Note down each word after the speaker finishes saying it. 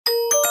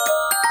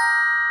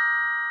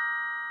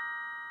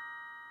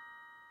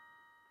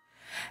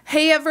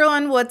Hey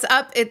everyone, what's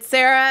up? It's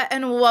Sarah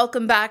and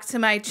welcome back to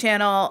my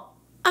channel.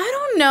 I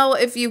don't know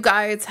if you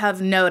guys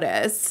have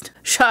noticed,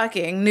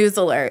 shocking news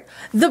alert,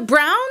 the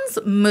Browns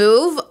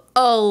move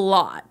a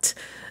lot.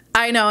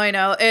 I know,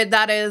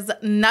 that is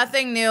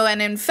nothing new, and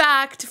in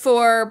fact,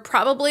 for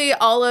probably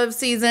all of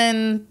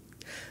season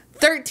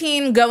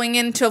 13 going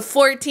into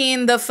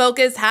 14, the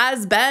focus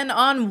has been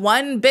on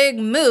one big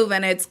move,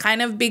 and it's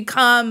kind of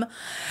become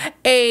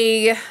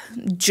a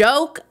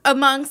joke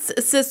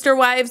amongst Sister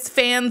Wives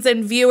fans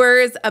and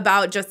viewers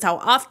about just how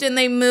often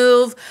they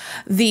move,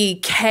 the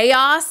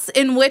chaos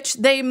in which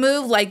they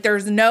move, like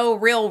there's no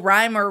real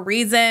rhyme or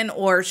reason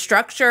or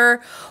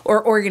structure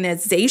or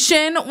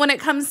organization when it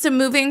comes to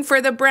moving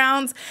for the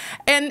Browns.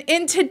 And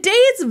in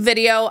today's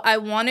video, I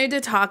wanted to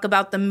talk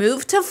about the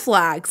move to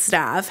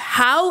Flagstaff,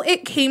 how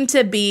it came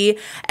to be,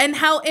 and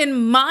how,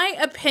 in my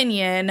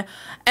opinion,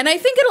 and I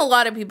think in a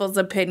lot of people's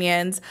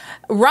opinions,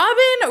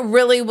 Robyn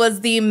really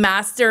was the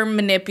master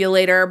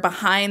manipulator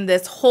behind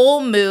this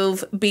whole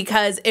move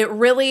because it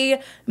really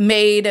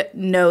made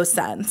no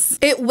sense.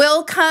 It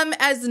will come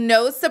as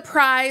no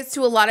surprise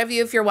to a lot of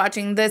you if you're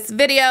watching this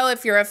video,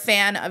 if you're a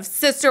fan of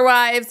Sister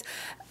Wives,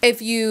 if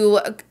you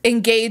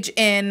engage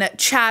in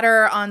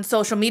chatter on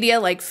social media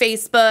like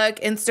Facebook,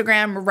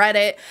 Instagram,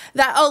 Reddit,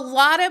 that a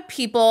lot of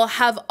people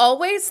have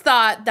always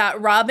thought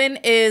that Robyn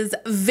is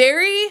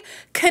very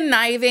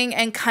conniving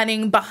and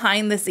cunning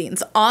behind the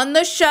scenes. On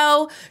the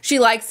show, she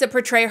likes to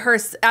portray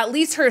at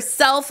least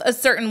herself a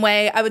certain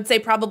way. I would say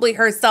probably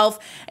herself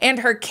and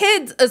her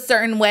kids a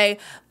certain way,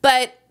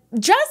 but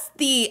just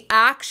the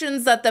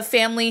actions that the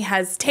family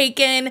has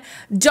taken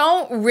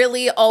don't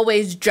really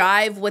always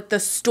jive with the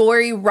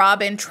story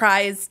Robyn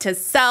tries to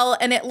sell,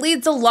 and it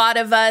leads a lot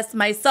of us,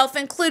 myself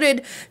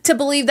included, to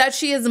believe that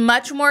she is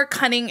much more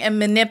cunning and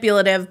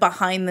manipulative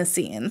behind the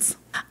scenes.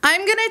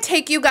 I'm gonna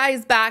take you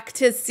guys back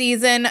to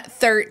season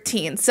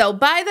 13. So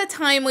by the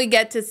time we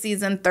get to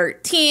season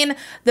 13,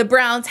 the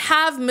Browns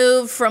have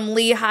moved from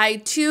Lehigh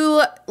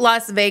to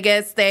Las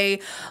Vegas. They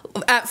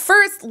at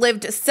first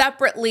lived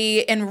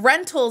separately in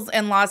rentals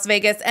in Las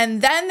Vegas,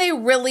 and then they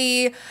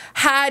really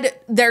had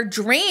their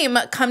dream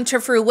come to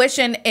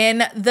fruition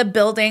in the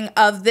building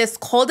of this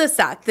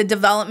cul-de-sac, the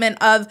development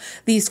of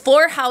these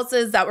 4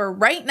 houses that were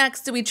right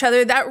next to each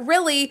other that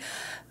really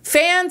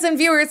fans and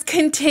viewers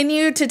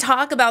continue to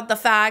talk about the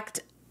fact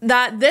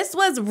that this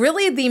was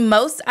really the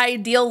most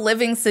ideal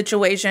living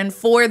situation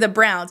for the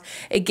Browns.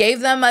 It gave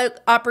them an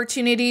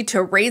opportunity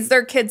to raise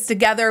their kids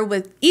together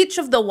with each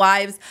of the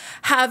wives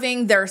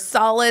having their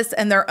solace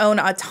and their own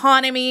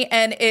autonomy.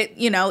 And it,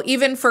 you know,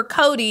 even for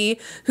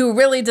Kody, who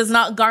really does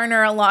not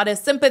garner a lot of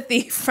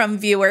sympathy from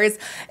viewers,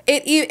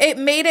 it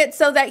made it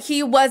so that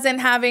he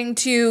wasn't having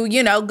to,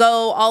 you know,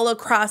 go all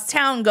across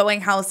town going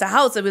house to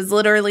house. It was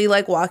literally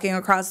like walking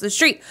across the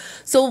street.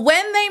 So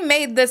when they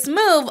made this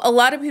move, a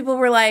lot of people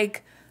were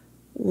like,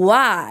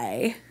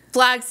 why?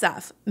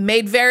 Flagstaff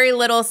made very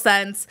little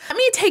sense. Let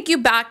me take you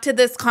back to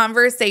this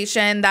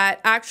conversation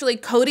that actually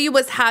Kody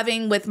was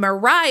having with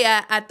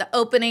Mariah at the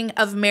opening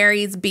of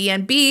Mary's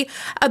B&B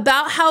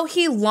about how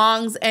he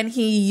longs and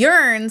he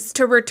yearns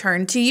to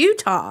return to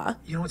Utah.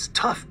 You know, it's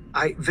tough.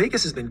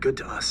 Vegas has been good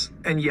to us,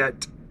 and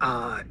yet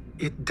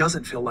it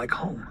doesn't feel like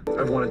home.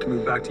 I've wanted to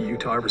move back to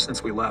Utah ever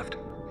since we left.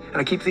 And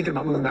I keep thinking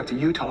about moving back to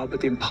Utah,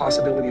 but the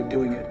impossibility of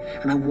doing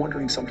it. And I'm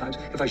wondering sometimes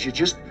if I should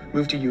just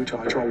move to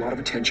Utah and draw a lot of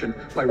attention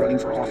by running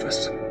for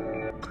office.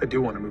 I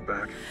do want to move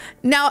back.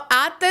 Now,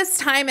 at this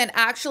time, and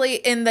actually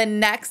in the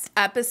next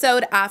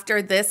episode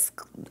after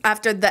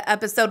the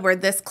episode where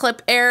this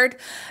clip aired,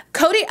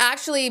 Kody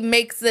actually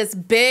makes this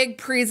big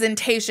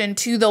presentation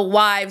to the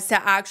wives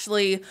to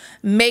actually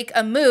make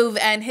a move,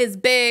 and his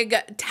big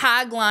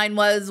tagline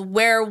was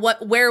where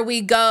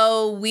we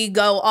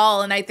go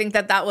all. And I think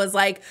that was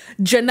like,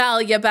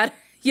 Janelle,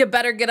 you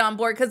better get on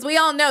board, because we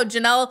all know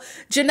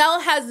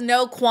Janelle has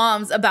no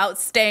qualms about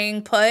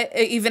staying put,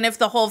 even if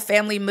the whole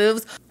family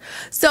moves.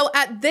 So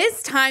at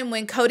this time,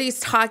 when Kody's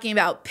talking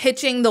about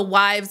pitching the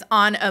wives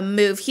on a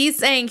move, he's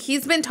saying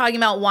he's been talking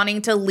about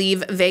wanting to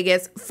leave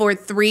Vegas for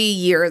 3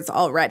 years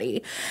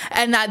already,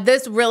 and that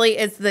this really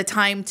is the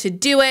time to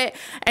do it.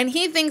 And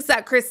he thinks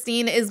that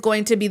Christine is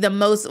going to be the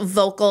most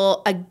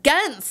vocal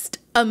against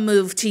a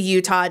move to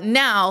Utah.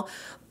 Now,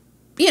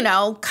 you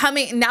know,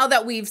 now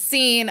that we've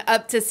seen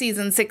up to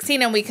season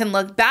 16 and we can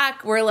look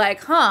back, we're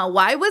like,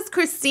 why was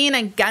Christine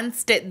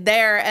against it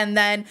there? And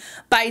then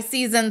by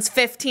seasons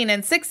 15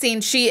 and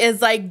 16, she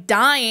is like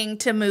dying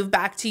to move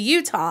back to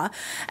Utah.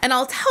 And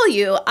I'll tell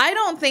you, I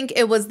don't think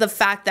it was the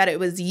fact that it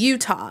was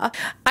Utah.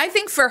 I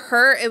think for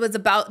her, it was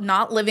about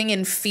not living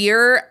in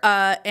fear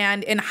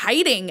and in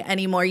hiding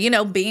anymore. You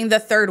know, being the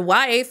third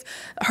wife,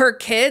 her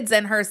kids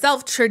and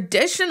herself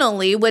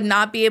traditionally would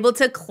not be able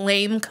to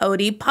claim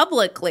Kody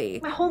publicly.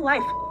 My whole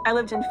life, I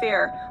lived in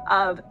fear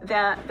of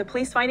the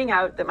police finding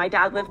out that my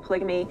dad lived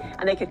polygamy,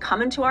 and they could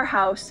come into our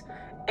house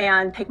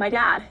and take my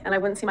dad, and I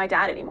wouldn't see my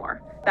dad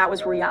anymore. That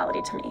was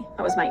reality to me.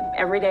 That was my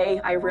everyday.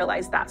 I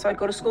realized that. So I'd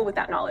go to school with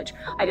that knowledge.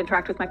 I'd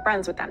interact with my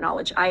friends with that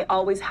knowledge. I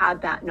always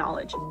had that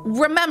knowledge.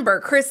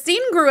 Remember,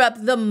 Christine grew up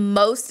the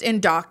most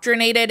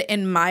indoctrinated,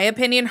 in my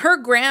opinion. Her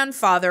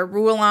grandfather,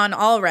 Rulon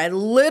Allred,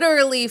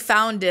 literally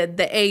founded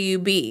the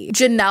AUB.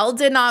 Janelle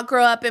did not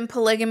grow up in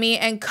polygamy,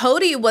 and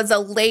Kody was a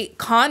late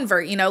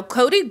convert. You know,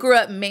 Kody grew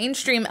up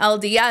mainstream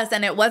LDS,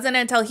 and it wasn't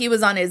until he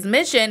was on his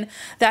mission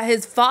that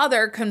his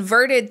father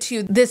converted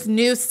to this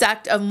new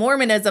sect of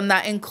Mormonism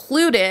that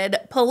included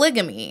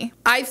polygamy.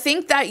 I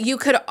think that you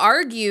could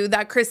argue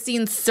that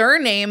Christine's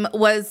surname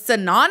was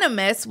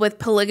synonymous with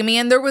polygamy,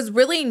 and there was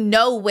really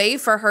no way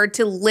for her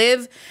to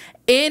live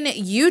in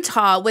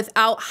Utah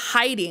without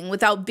hiding,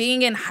 without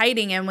being in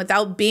hiding, and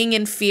without being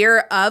in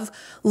fear of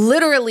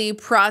literally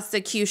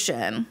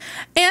prosecution.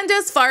 And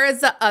as far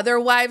as the other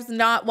wives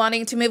not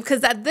wanting to move,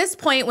 because at this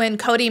point when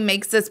Kody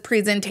makes this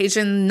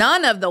presentation,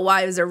 none of the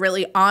wives are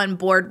really on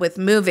board with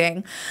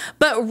moving.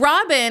 But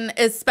Robyn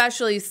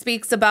especially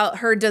speaks about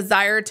her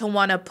desire to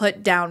want to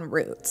put down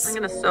roots. I'm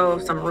going to sow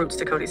some roots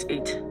to Kody's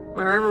feet.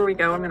 Wherever we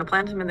go, I'm going to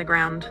plant him in the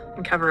ground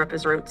and cover up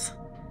his roots.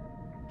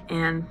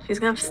 And he's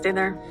going to have to stay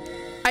there.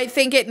 I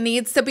think it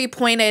needs to be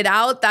pointed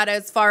out that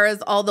as far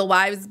as all the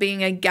wives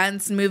being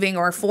against moving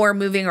or for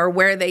moving or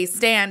where they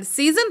stand,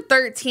 season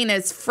 13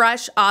 is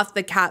fresh off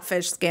the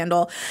catfish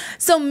scandal.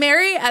 So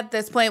Mary at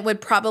this point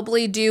would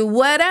probably do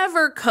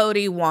whatever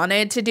Kody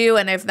wanted to do.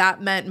 And if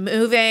that meant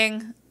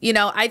moving, you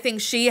know, I think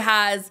she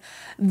has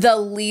the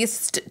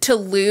least to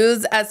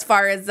lose as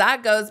far as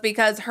that goes,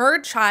 because her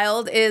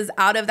child is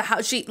out of the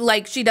house. She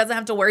doesn't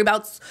have to worry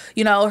about,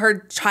 you know, her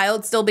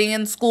child still being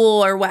in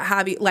school or what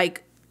have you,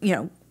 like, you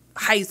know,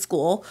 high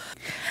school.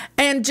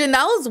 And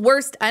Janelle's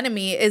worst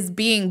enemy is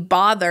being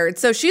bothered.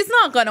 So she's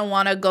not going to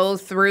want to go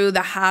through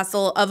the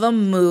hassle of a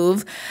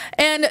move.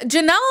 And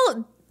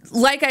Janelle,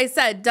 like I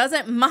said,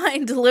 doesn't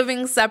mind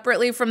living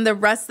separately from the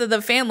rest of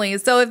the family.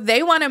 So if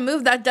they want to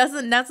move, that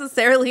doesn't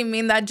necessarily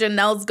mean that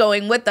Janelle's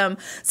going with them.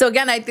 So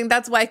again, I think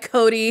that's why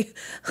Kody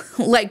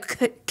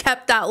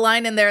kept that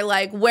line in there,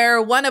 like,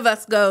 where one of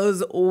us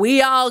goes,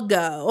 we all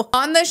go.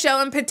 On the show,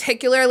 and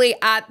particularly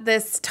at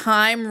this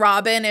time,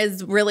 Robyn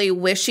is really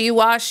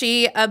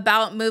wishy-washy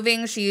about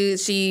moving.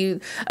 She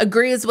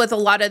agrees with a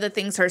lot of the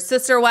things her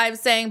sister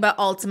wives saying, but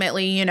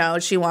ultimately, you know,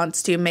 she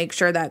wants to make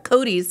sure that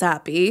Kody's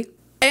happy.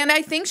 And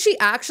I think she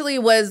actually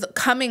was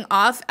coming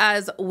off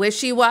as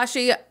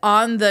wishy-washy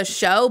on the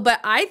show, but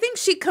I think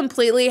she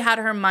completely had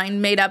her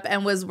mind made up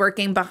and was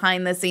working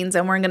behind the scenes,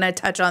 and we're going to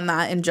touch on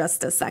that in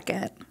just a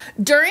second.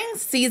 During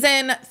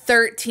season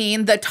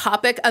 13, the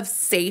topic of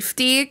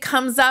safety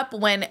comes up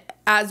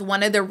as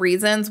one of the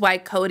reasons why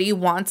Kody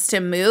wants to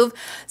move.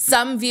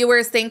 Some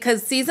viewers think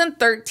because season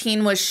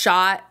 13 was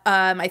shot,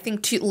 I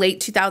think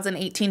late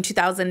 2018,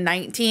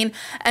 2019.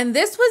 And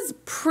this was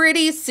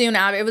pretty soon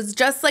after. It was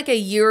just like a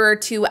year or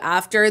two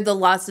after the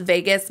Las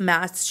Vegas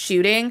mass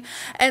shooting.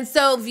 And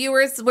so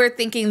viewers were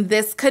thinking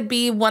this could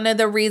be one of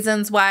the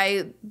reasons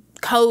why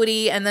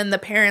Kody and then the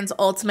parents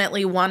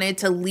ultimately wanted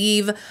to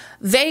leave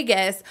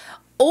Vegas.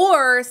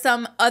 Or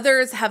some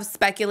others have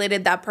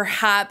speculated that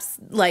perhaps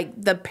like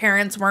the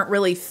parents weren't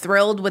really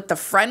thrilled with the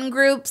friend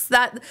groups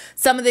that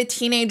some of the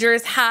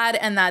teenagers had,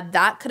 and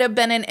that could have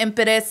been an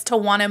impetus to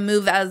want to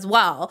move as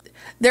well.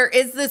 There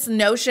is this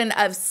notion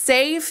of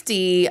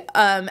safety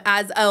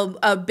as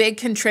a big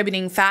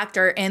contributing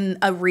factor in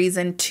a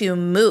reason to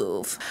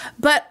move.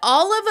 But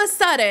all of a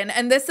sudden,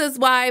 and this is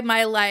why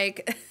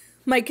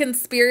my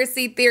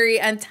conspiracy theory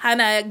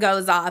antenna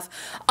goes off,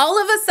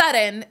 all of a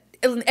sudden,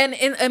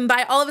 and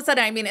by all of a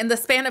sudden, I mean in the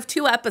span of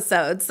 2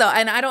 episodes. So,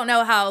 and I don't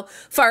know how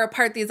far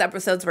apart these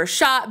episodes were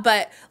shot,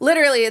 but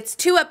literally it's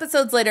 2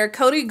 episodes later,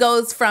 Kody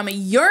goes from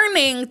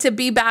yearning to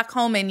be back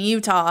home in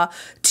Utah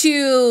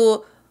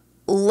to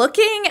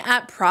looking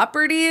at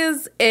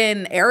properties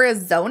in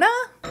Arizona.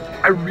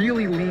 I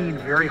really lean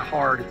very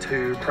hard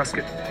to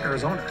Prescott,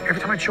 Arizona. Every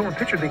time I show them a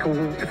picture, they go,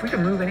 well, if we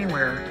can move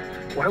anywhere,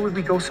 why would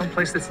we go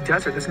someplace that's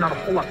desert? That's not a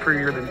whole lot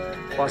prettier than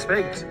Las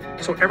Vegas.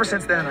 So ever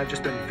since then, I've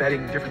just been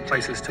vetting different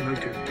places to move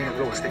to, looking at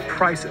real estate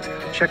prices,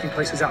 checking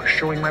places out,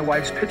 showing my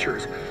wife's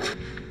pictures.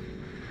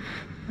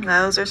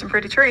 Those are some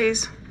pretty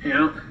trees.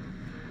 Yeah.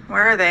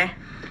 Where are they?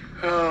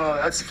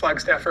 That's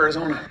Flagstaff,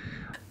 Arizona.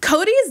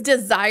 Kody's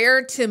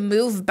desire to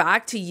move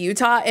back to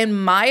Utah, in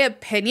my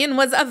opinion,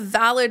 was a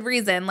valid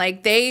reason.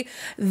 Like they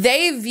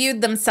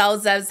viewed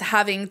themselves as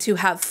having to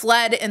have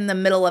fled in the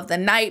middle of the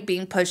night,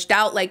 being pushed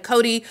out. Like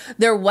Kody,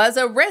 there was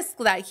a risk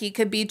that he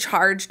could be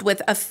charged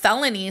with a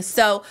felony.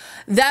 So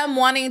them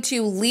wanting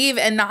to leave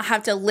and not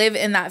have to live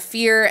in that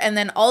fear, and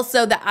then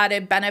also the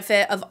added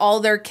benefit of all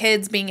their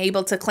kids being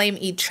able to claim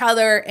each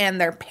other and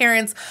their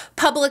parents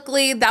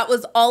publicly, that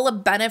was all a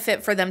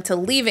benefit for them to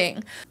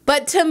leaving.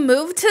 But to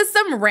move to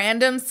some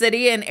random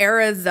city in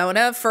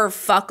Arizona for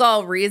fuck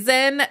all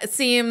reason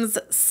seems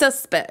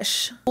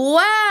suspicious.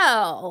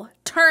 Well,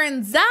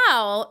 turns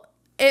out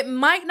it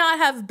might not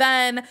have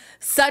been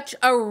such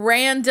a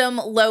random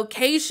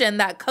location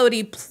that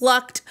Kody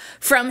plucked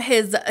from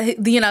his,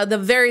 the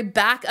very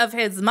back of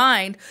his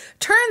mind.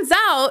 Turns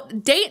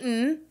out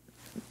Dayton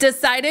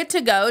decided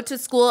to go to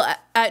school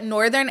at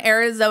Northern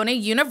Arizona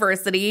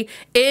University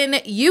in,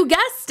 you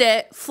guessed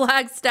it,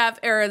 Flagstaff,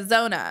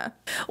 Arizona.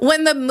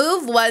 When the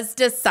move was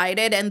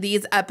decided and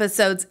these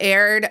episodes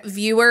aired,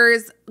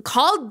 viewers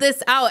called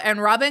this out,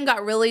 and Robyn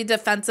got really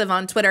defensive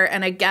on Twitter.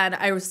 And again,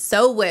 I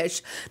so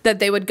wish that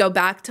they would go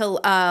back to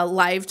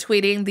live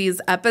tweeting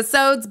these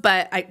episodes,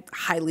 but I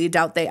highly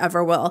doubt they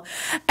ever will.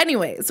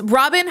 Anyways,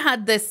 Robyn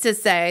had this to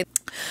say: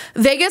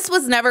 Vegas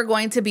was never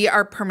going to be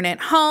our permanent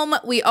home.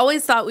 We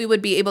always thought we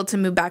would be able to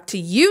move back to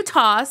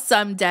Utah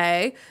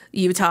someday.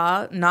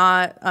 Utah,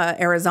 not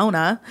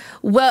Arizona.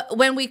 Well,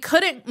 when we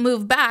couldn't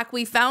move back,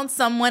 we found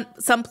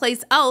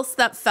someplace else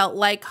that felt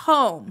like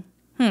home.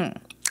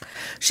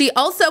 She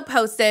also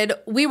posted,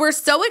 we were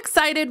so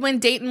excited when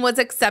Dayton was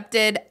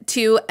accepted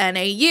to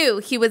NAU.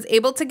 He was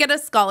able to get a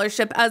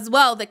scholarship as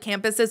well. The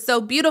campus is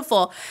so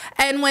beautiful.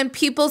 And when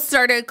people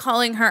started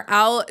calling her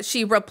out,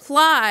 she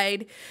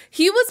replied,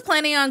 he was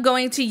planning on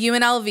going to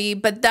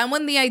UNLV, but then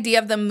when the idea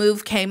of the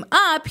move came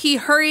up, he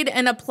hurried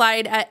and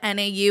applied at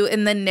NAU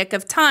in the nick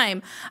of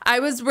time. I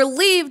was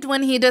relieved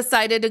when he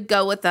decided to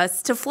go with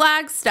us to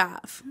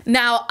Flagstaff.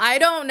 Now, I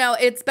don't know.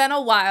 It's been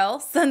a while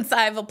since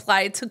I've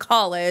applied to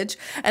college,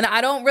 and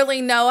I don't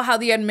really know how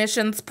the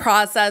admissions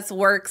process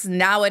works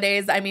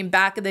nowadays. I mean,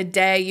 back in the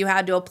day, you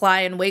had to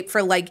apply and wait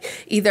for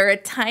like either a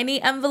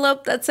tiny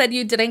envelope that said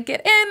you didn't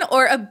get in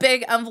or a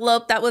big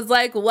envelope that was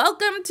like,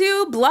 welcome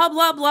to blah,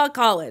 blah, blah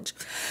college.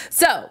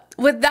 So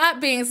with that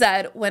being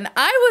said, when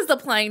I was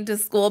applying to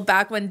school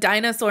back when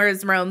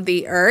dinosaurs roamed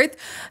the earth,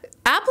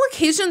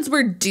 applications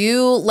were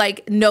due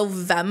like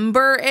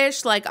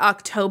November-ish, like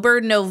October,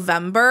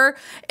 November,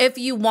 if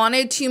you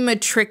wanted to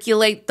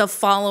matriculate the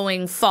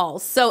following fall.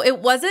 So it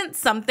wasn't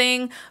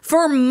something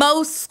for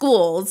most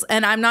schools,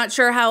 and I'm not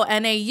sure how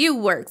NAU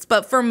works,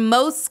 but for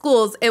most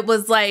schools, it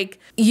was like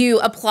you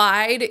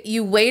applied,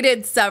 you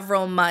waited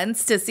several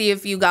months to see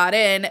if you got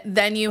in,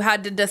 then you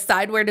had to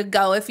decide where to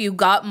go if you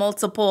got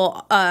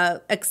multiple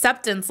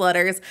acceptance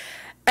letters.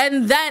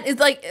 And then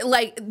it's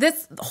like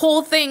this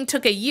whole thing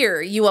took a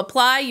year. You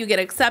apply, you get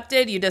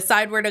accepted, you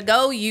decide where to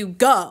go, you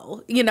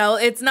go. You know,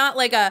 it's not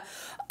like I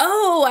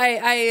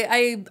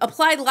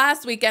applied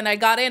last weekend, I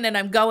got in and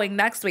I'm going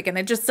next weekend.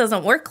 It just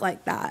doesn't work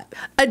like that.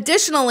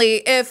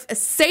 Additionally, if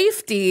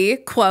safety,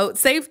 quote,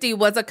 safety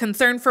was a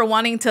concern for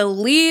wanting to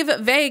leave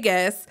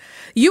Vegas,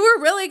 you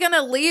were really going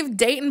to leave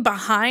Dayton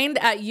behind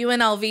at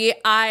UNLV?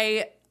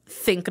 I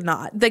think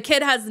not. The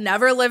kid has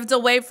never lived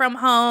away from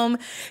home.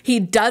 He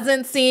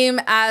doesn't seem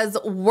as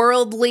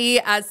worldly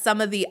as some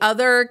of the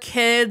other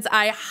kids.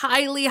 I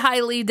highly,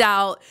 highly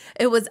doubt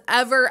it was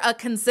ever a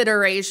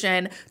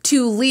consideration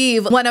to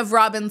leave one of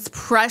Robyn's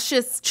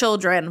precious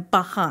children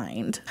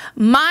behind.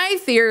 My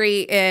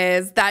theory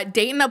is that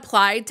Dayton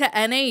applied to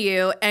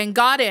NAU and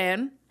got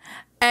in.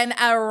 And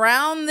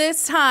around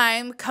this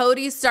time,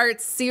 Kody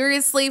starts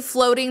seriously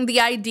floating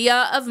the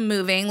idea of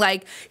moving.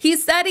 Like, he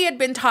said he had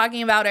been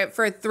talking about it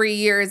for 3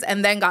 years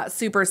and then got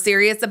super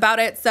serious about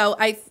it. So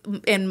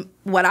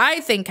what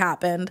I think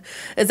happened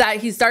is that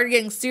he started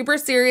getting super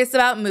serious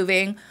about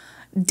moving.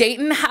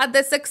 Dayton had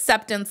this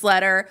acceptance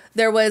letter.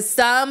 There was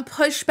some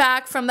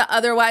pushback from the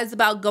other wives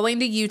about going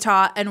to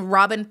Utah, and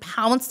Robyn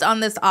pounced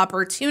on this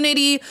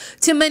opportunity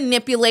to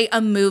manipulate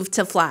a move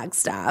to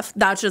Flagstaff.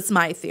 That's just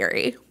my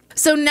theory.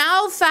 So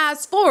now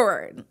fast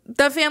forward,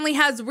 the family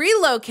has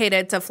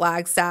relocated to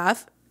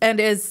Flagstaff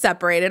and is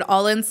separated,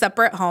 all in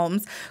separate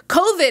homes.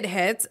 COVID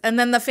hits, and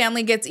then the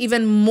family gets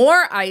even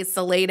more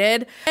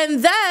isolated.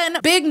 And then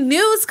big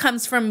news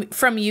comes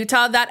from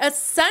Utah that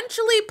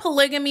essentially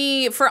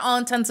polygamy, for all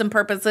intents and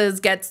purposes,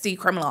 gets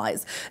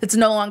decriminalized. It's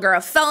no longer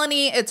a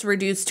felony. It's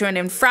reduced to an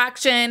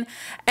infraction.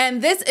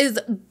 And this is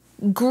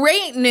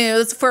great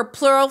news for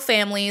plural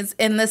families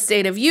in the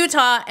state of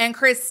Utah. And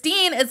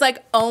Christine is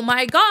like, oh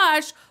my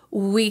gosh,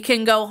 we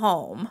can go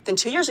home. Then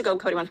 2 years ago,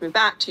 Kody wanted to move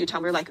back to Utah.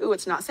 We were like, ooh,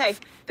 it's not safe.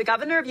 The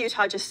governor of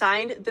Utah just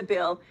signed the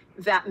bill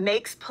that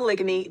makes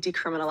polygamy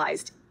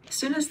decriminalized. As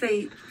soon as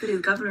the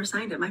governor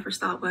signed it, my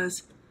first thought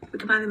was, we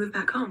can finally move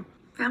back home.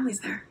 Family's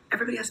there.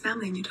 Everybody has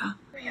family in Utah.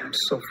 Man, I'm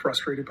so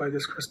frustrated by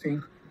this,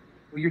 Christine.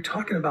 Well, you're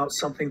talking about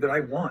something that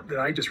I want, that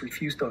I just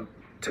refuse to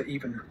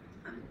even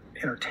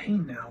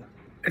entertain now.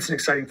 It's an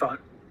exciting thought,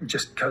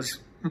 just because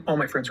all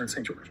my friends are in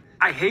St. George.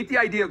 I hate the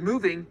idea of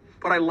moving,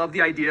 but I love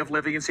the idea of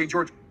living in St.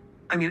 George.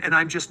 I mean, and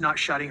I'm just not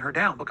shutting her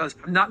down, because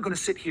I'm not going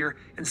to sit here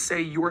and say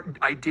your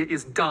idea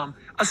is dumb,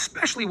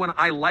 especially when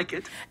I like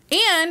it.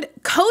 And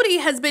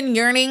Kody has been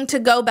yearning to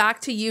go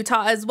back to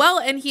Utah as well,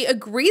 and he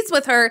agrees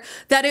with her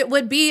that it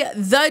would be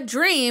the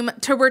dream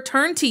to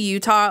return to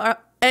Utah.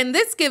 And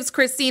this gives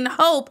Christine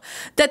hope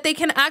that they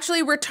can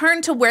actually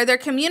return to where their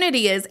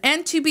community is.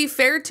 And to be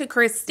fair to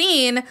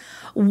Christine,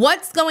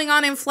 what's going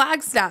on in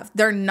Flagstaff?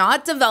 They're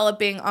not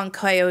developing on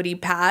Coyote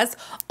Pass.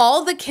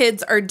 All the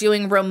kids are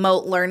doing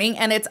remote learning,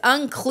 and it's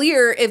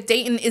unclear if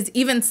Dayton is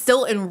even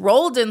still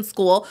enrolled in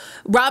school.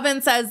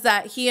 Robyn says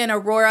that he and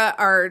Aurora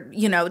are,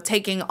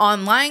 taking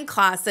online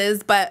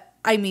classes, but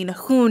I mean,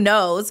 who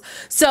knows?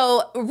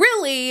 So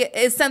really,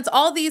 since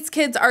all these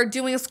kids are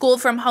doing school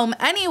from home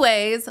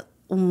anyways,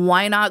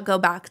 why not go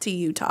back to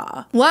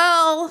Utah?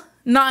 Well,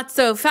 not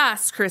so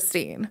fast,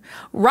 Christine.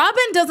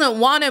 Robyn doesn't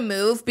want to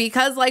move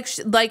because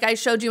like I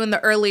showed you in the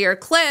earlier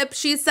clip,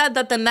 she said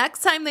that the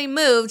next time they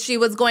moved, she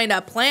was going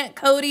to plant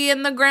Kody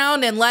in the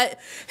ground and let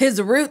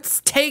his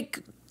roots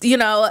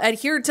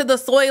adhere to the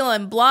soil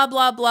and blah,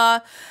 blah, blah.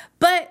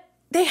 But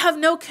they have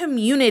no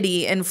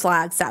community in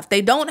Flagstaff.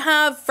 They don't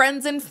have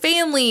friends and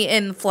family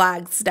in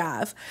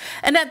Flagstaff.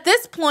 And at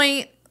this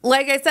point,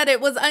 like I said,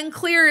 it was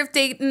unclear if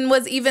Dayton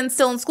was even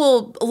still in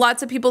school.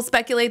 Lots of people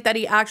speculate that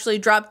he actually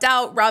dropped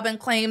out. Robyn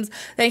claims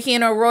that he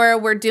and Aurora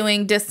were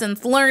doing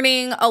distance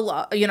learning. A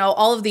lot,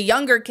 all of the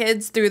younger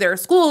kids through their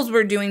schools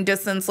were doing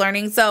distance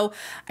learning. So,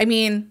 I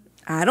mean,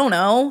 I don't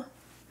know.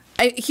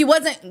 He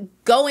wasn't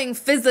going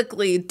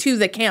physically to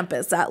the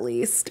campus, at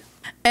least.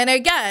 And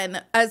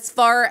again, as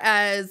far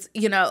as,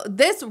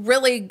 this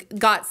really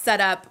got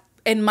set up,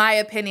 in my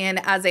opinion,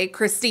 as a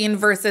Christine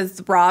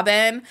versus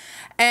Robyn.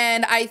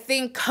 And I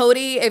think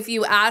Kody, if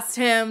you asked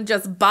him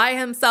just by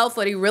himself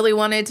what he really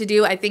wanted to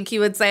do, I think he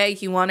would say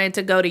he wanted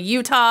to go to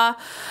Utah.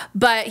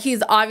 But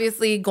he's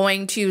obviously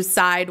going to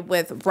side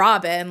with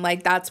Robyn.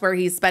 Like, that's where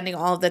he's spending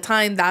all of the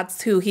time.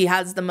 That's who he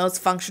has the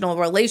most functional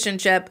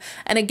relationship.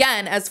 And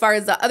again, as far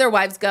as the other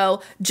wives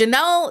go,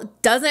 Janelle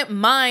doesn't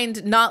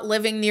mind not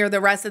living near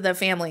the rest of the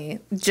family.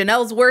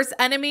 Janelle's worst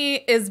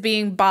enemy is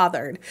being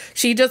bothered.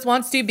 She just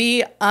wants to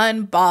be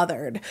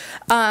unbothered.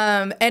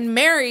 And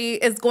Mary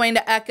is going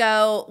to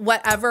echo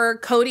whatever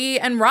Kody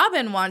and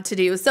Robyn want to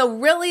do. So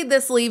really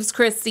this leaves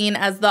Christine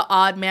as the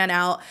odd man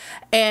out,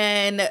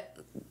 and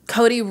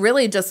Kody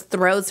really just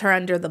throws her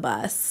under the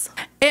bus.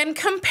 And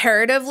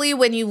comparatively,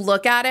 when you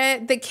look at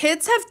it, the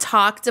kids have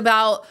talked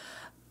about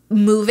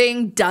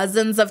moving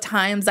dozens of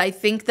times. I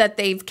think that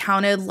they've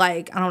counted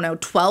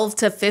 12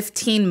 to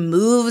 15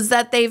 moves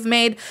that they've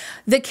made.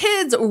 The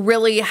kids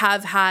really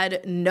have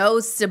had no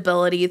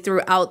stability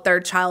throughout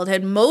their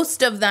childhood.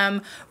 Most of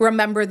them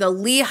remember the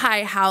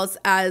Lehigh house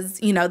as,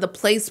 the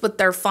place with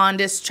their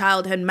fondest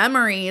childhood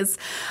memories.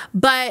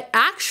 But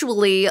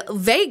actually,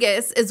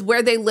 Vegas is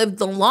where they lived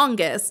the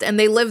longest, and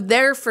they lived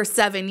there for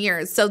 7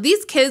 years. So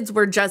these kids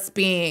were just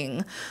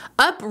being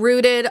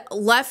uprooted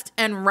left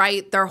and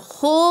right their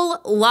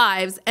whole lives.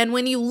 And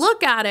when you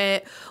look at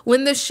it,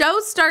 when the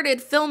show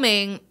started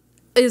filming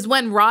is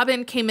when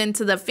Robyn came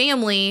into the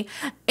family,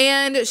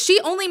 and she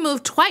only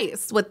moved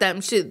twice with them.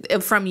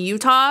 From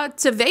Utah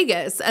to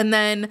Vegas, and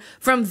then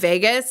from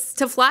Vegas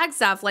to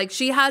Flagstaff. Like,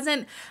 she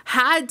hasn't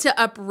had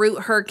to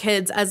uproot her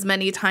kids as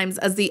many times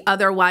as the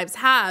other wives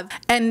have.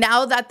 And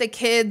now that the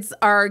kids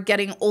are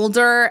getting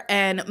older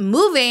and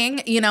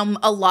moving,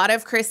 a lot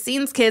of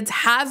Christine's kids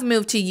have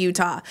moved to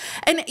Utah.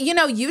 And,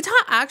 Utah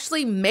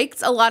actually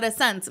makes a lot of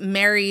sense.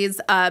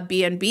 Mary's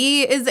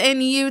B&B is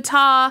in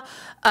Utah.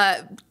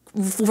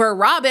 For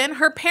Robyn,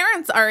 her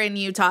parents are in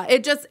Utah.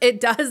 It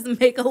does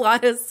make a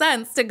lot of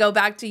sense to go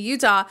back to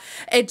Utah.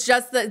 It's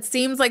just that it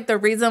seems like the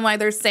reason why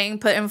they're staying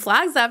put in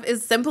Flagstaff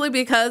is simply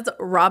because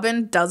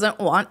Robyn doesn't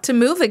want to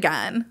move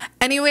again.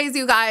 Anyways,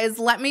 you guys,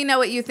 let me know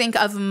what you think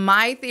of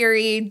my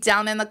theory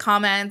down in the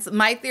comments.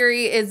 My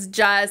theory is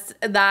just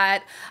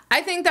that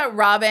I think that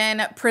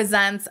Robyn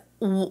presents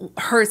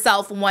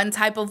herself one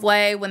type of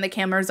way when the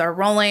cameras are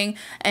rolling,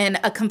 and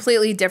a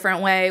completely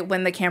different way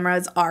when the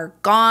cameras are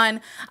gone.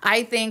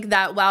 I think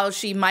that while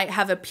she might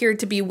have appeared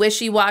to be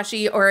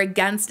wishy-washy or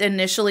against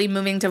initially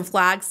moving to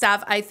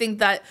Flagstaff, I think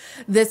that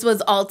this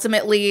was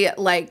ultimately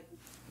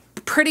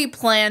pretty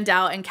planned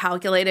out and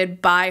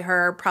calculated by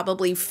her,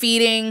 probably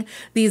feeding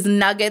these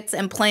nuggets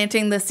and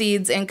planting the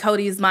seeds in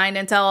Kody's mind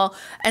until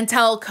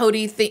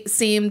Kody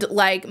seemed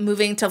like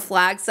moving to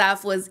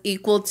Flagstaff was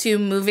equal to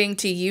moving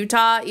to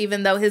Utah,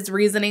 even though his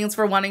reasonings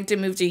for wanting to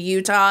move to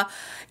Utah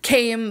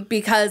came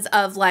because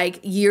of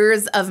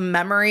years of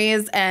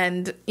memories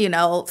and,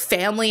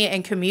 family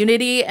and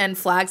community, and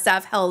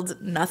Flagstaff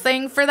held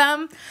nothing for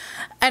them.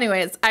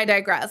 Anyways, I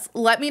digress.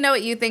 Let me know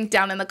what you think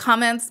down in the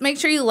comments. Make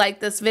sure you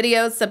like this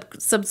video,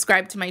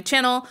 subscribe to my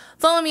channel,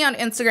 follow me on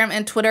Instagram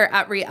and Twitter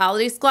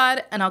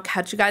 @RealitySquad, and I'll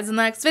catch you guys in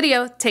the next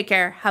video. Take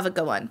care. Have a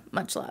good one.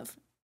 Much love.